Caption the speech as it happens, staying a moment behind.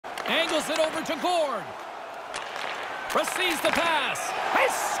Angles it over to Gord. Receives the pass. He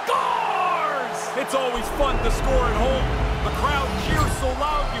scores! It's always fun to score at home. The crowd cheers so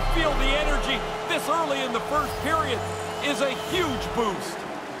loud you feel the energy. This early in the first period is a huge boost.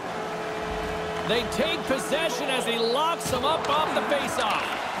 They take possession as he locks them up off the faceoff.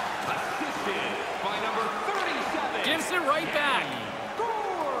 Assisted by number 37. Gives it right back.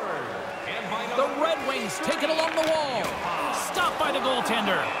 The Red Wings take it along the wall. Stopped by the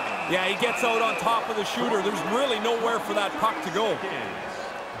goaltender. Yeah, he gets out on top of the shooter. There's really nowhere for that puck to go.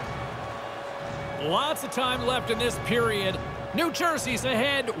 Lots of time left in this period. New Jersey's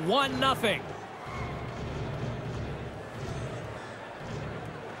ahead 1-0.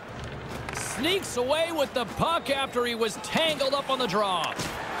 Sneaks away with the puck after he was tangled up on the draw.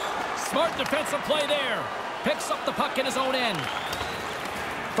 Smart defensive play there. Picks up the puck in his own end.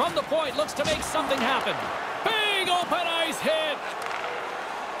 From the point, looks to make something happen. Big open ice hit.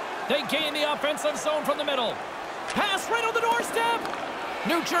 They gain the offensive zone from the middle. Pass right on the doorstep.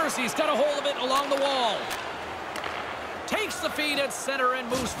 New Jersey's got a hold of it along the wall. Takes the feed at center and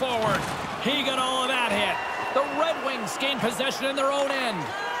moves forward. He got all of that hit. The Red Wings gain possession in their own end.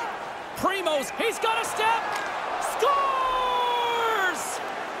 Primo's, he's got a step. Scores!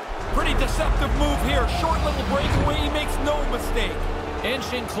 Pretty deceptive move here. Short little breakaway. He makes no mistake.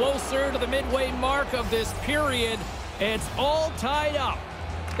 Inching closer to the midway mark of this period. It's all tied up.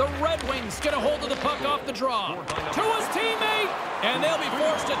 The Red Wings get a hold of the puck off the draw. To his teammate. And they'll be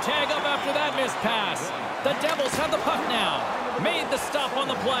forced to tag up after that missed pass. The Devils have the puck now. Made the stop on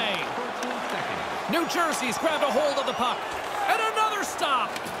the play. New Jersey's grabbed a hold of the puck. And another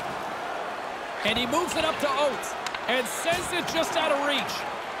stop. And he moves it up to Oates. And sends it just out of reach.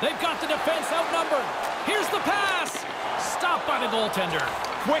 They've got the defense outnumbered. Here's the pass. Stopped by the goaltender.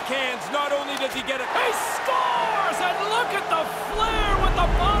 Quick hands. Not only does he get it, he scores! And look at the flare with the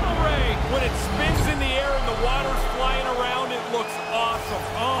bottle ray. When it spins in the air and the water's flying around, it looks awesome.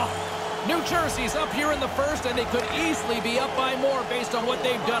 Oh. New Jersey's up here in the first, and they could easily be up by more based on what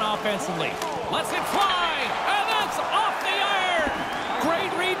they've done offensively. Lets it fly, and that's off the iron.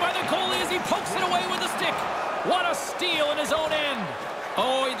 Great read by the goalie as he pokes it away with a stick. What a steal in his own end.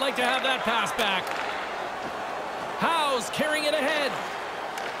 Oh, he'd like to have that pass back. Howe's carrying it ahead.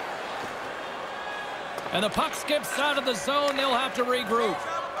 And the puck skips out of the zone. They'll have to regroup.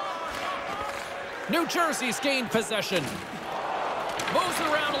 New Jersey's gained possession. Moves it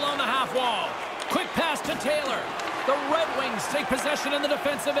around along the half wall. Quick pass to Taylor. The Red Wings take possession in the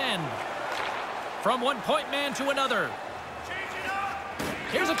defensive end. From one point man to another.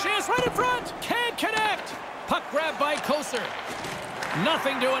 Here's a chance right in front. Can't connect. Puck grabbed by Koser.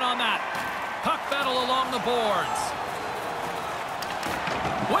 Nothing doing on that. Puck battle along the boards.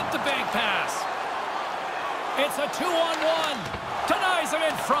 With the bank pass. It's a 2-on-1. Denies him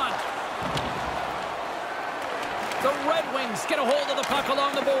in front. The Red Wings get a hold of the puck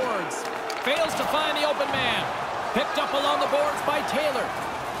along the boards. Fails to find the open man. Picked up along the boards by Taylor.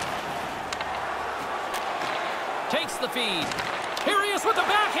 Takes the feed. Here he is with the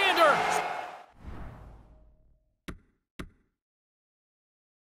backhander.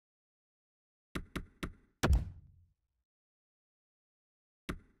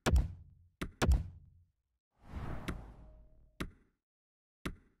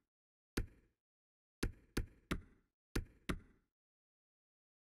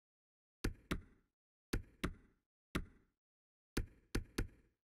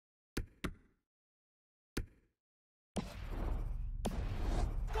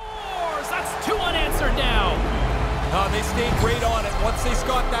 They stayed great on it. Once they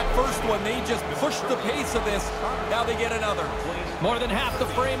got that first one, they just pushed the pace of this. Now they get another. More than half the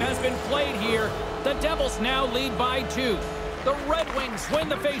frame has been played here. The Devils now lead by 2. The Red Wings win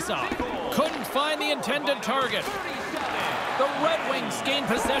the faceoff. Couldn't find the intended target. The Red Wings gain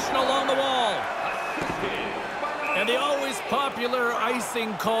possession along the wall. And the always popular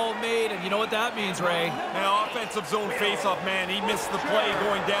icing call made, and you know what that means, Ray? Now, offensive zone faceoff, man, he missed the play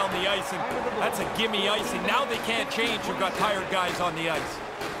going down the ice, and that's a gimme icing. Now they can't change. You've got tired guys on the ice.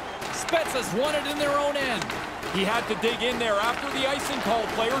 Spezza's won it in their own end. He had to dig in there. After the icing call,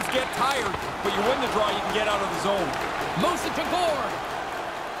 players get tired, but you win the draw, you can get out of the zone. Moves it to Gord.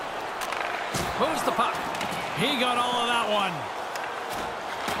 Moves the puck. He got all of that one.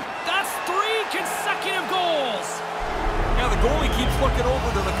 That's 3 consecutive goals. Now the goalie keeps looking over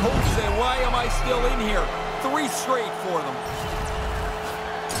to the coach saying, why am I still in here? 3 straight for them.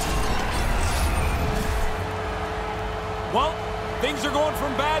 Well, things are going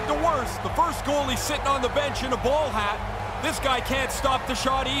from bad to worse. The first goalie sitting on the bench in a ball hat. This guy can't stop the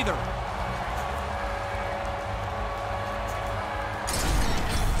shot either.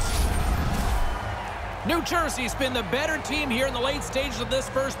 New Jersey's been the better team here in the late stages of this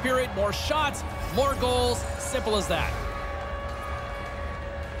first period. More shots, more goals. Simple as that.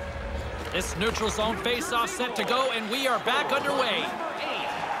 This neutral zone face-off set to go, and we are back underway.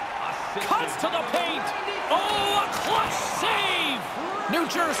 Cuts to the paint. Oh, a clutch save! New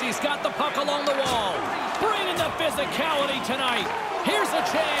Jersey's got the puck along the wall. Bringing the physicality tonight. Here's a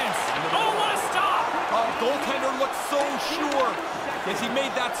chance. Oh, what a stop! Goaltender looks so sure as he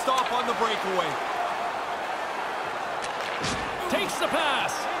made that stop on the breakaway. Takes the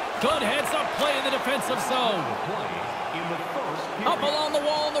pass. Good heads-up play in the defensive zone. Up along the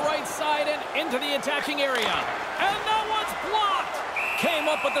wall on the right side and into the attacking area. And that one's blocked. Came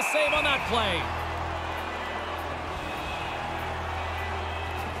up with the save on that play.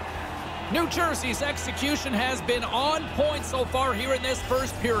 New Jersey's execution has been on point so far here in this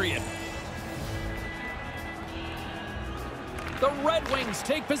first period. The Red Wings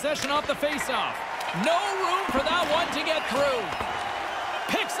take possession off the faceoff. No room for that one to get through.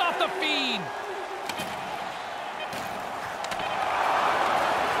 Picks off the feed.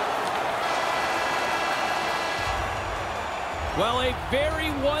 Well, a very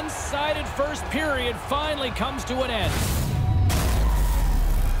one-sided first period finally comes to an end.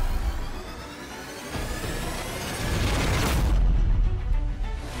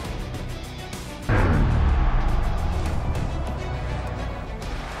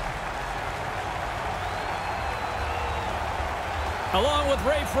 Along with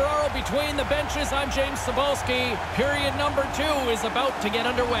Ray Ferraro between the benches, I'm James Cybulski. Period number 2 is about to get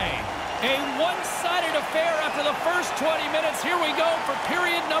underway. A one-sided affair after the first 20 minutes. Here we go for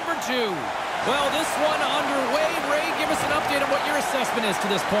period number 2. Well, this one underway. Ray, give us an update on what your assessment is to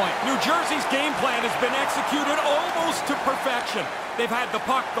this point. New Jersey's game plan has been executed almost to perfection. They've had the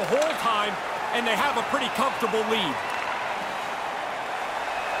puck the whole time, and they have a pretty comfortable lead.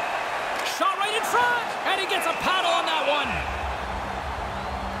 Shot right in front, and he gets a paddle on that one.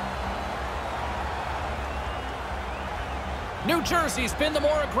 New Jersey's been the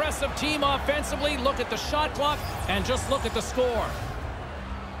more aggressive team offensively. Look at the shot clock and just look at the score.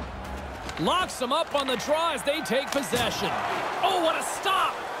 Locks them up on the draw as they take possession. Oh, what a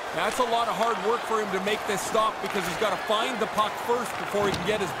stop! That's a lot of hard work for him to make this stop because he's got to find the puck first before he can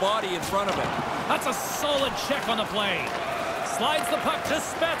get his body in front of it. That's a solid check on the play. Slides the puck to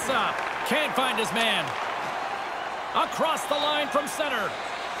Spezza. Can't find his man. Across the line from center.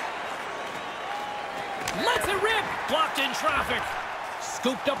 Lets it rip. Blocked in traffic.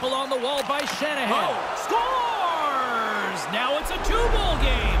 Scooped up along the wall by Shanahan. Oh. Scores! Now it's a 2-goal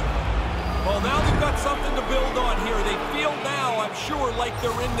game. Well, now they've got something to build on here. They feel now, I'm sure, like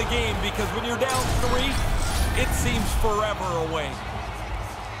they're in the game because when you're down 3, it seems forever away.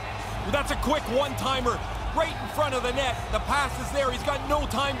 That's a quick one-timer right in front of the net. The pass is there. He's got no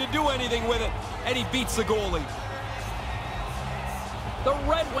time to do anything with it, and he beats the goalie. The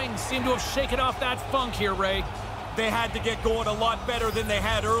Red Wings seem to have shaken off that funk here, Ray. They had to get going a lot better than they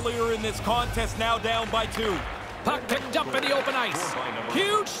had earlier in this contest, now down by 2. Puck picked up in the open ice.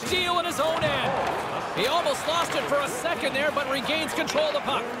 Huge steal in his own end. He almost lost it for a second there, but regains control of the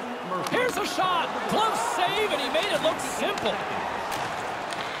puck. Here's a shot. Close save, and he made it look simple.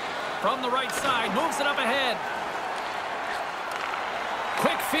 From the right side, moves it up ahead.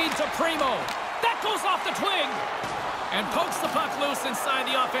 Quick feed to Primo. That goes off the twig. And pokes the puck loose inside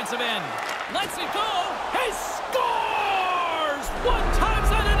the offensive end. Lets it go. He scores! One times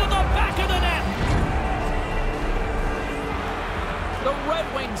it into the back of the net. The Red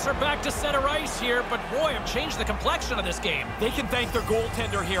Wings are back to center ice here, but boy, have changed the complexion of this game. They can thank their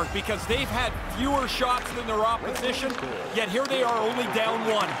goaltender here because they've had fewer shots than their opposition, yet here they are only down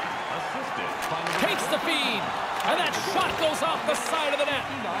 1. Takes the feed, and that shot goes off the side of the net.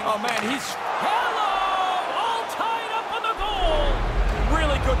 Oh man, he's... Hello! All tied up on the goal!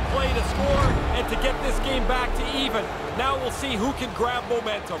 Really good play to score and to get this game back to even. Now we'll see who can grab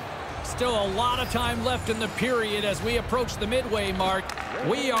momentum. Still a lot of time left in the period as we approach the midway mark.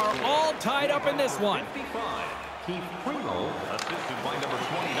 We are all tied up in this one. The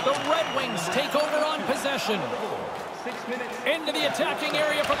Red Wings take over on possession. Into the attacking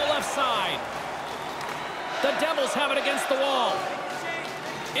area from the left side. The Devils have it against the wall.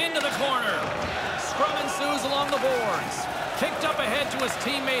 Into the corner. Scrum ensues along the boards. Kicked up ahead to his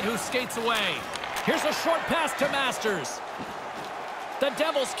teammate who skates away. Here's a short pass to Masters. The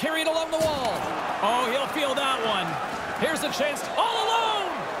Devils carry it along the wall. Oh, he'll feel that one. Here's a chance all alone.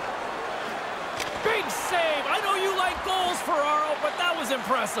 Big save. I know you like goals, Ferraro, but that was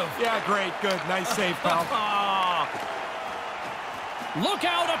impressive. Yeah, great. Good. Nice save, pal. Look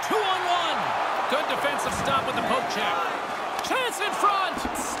out, a 2-on-1. Good defensive stop with the poke check. Chance in front.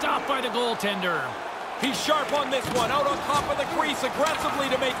 Stopped by the goaltender. He's sharp on this one, out on top of the crease aggressively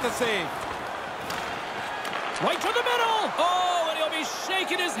to make the save. Right to the middle. Oh, and he'll be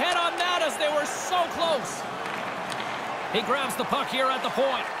shaking his head on that as they were so close. He grabs the puck here at the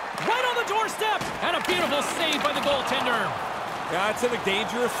point. Right on the doorstep. And a beautiful save by the goaltender. Yeah, it's in a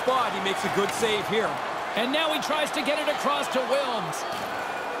dangerous spot. He makes a good save here. And now he tries to get it across to Wilms.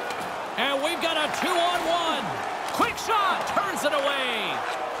 And we've got a 2-on-1. Quick shot. Turns it away.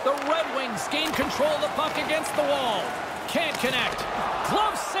 The Red Wings gain control of the puck against the wall. Can't connect.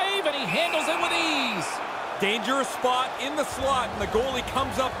 Glove save, and he handles it with ease. Dangerous spot in the slot, and the goalie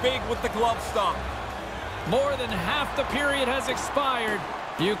comes up big with the glove stop. More than half the period has expired.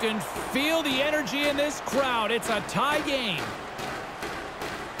 You can feel the energy in this crowd. It's a tie game.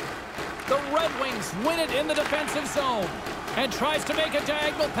 The Red Wings win it in the defensive zone and tries to make a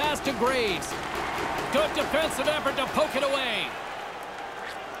diagonal pass to Graves. Good defensive effort to poke it away.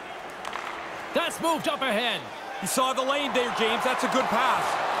 That's moved up ahead. You saw the lane there, James. That's a good pass.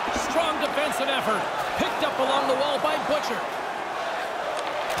 Strong defensive effort. Picked up along the wall by Butcher.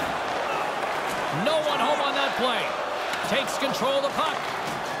 No one home on that play. Takes control of the puck.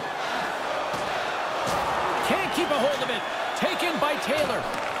 Can't keep a hold of it. Taken by Taylor.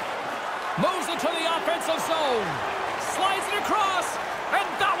 Moves it to the offensive zone. Slides it across. And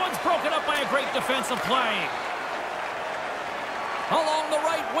that one's broken up by a great defensive play. Along the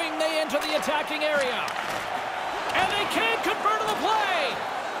right wing, they enter the attacking area. And they can't convert on the play.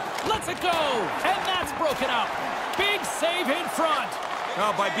 Lets it go. And that's broken up. Big save in front.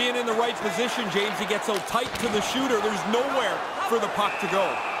 Now, by being in the right position, James, he gets so tight to the shooter, there's nowhere for the puck to go.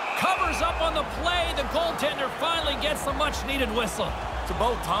 Covers up on the play. The goaltender finally gets the much-needed whistle. It's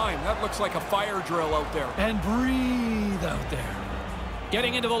about time. That looks like a fire drill out there. And breathe out there.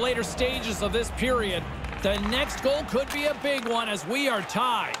 Getting into the later stages of this period, the next goal could be a big one as we are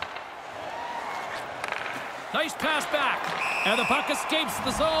tied. Nice pass back. And the puck escapes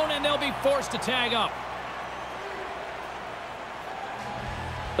the zone, and they'll be forced to tag up.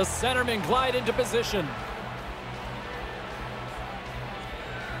 The centermen glide into position.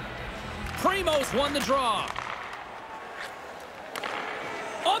 Primo's won the draw.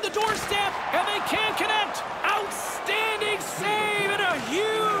 On the doorstep, and they can't connect. Outstanding save and a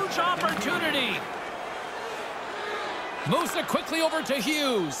huge opportunity. Moves it quickly over to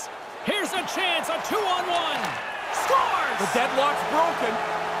Hughes. Here's a chance, a 2-on-1. Scores! The deadlock's broken.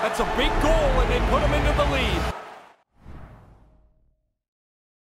 That's a big goal, and they put him into the lead.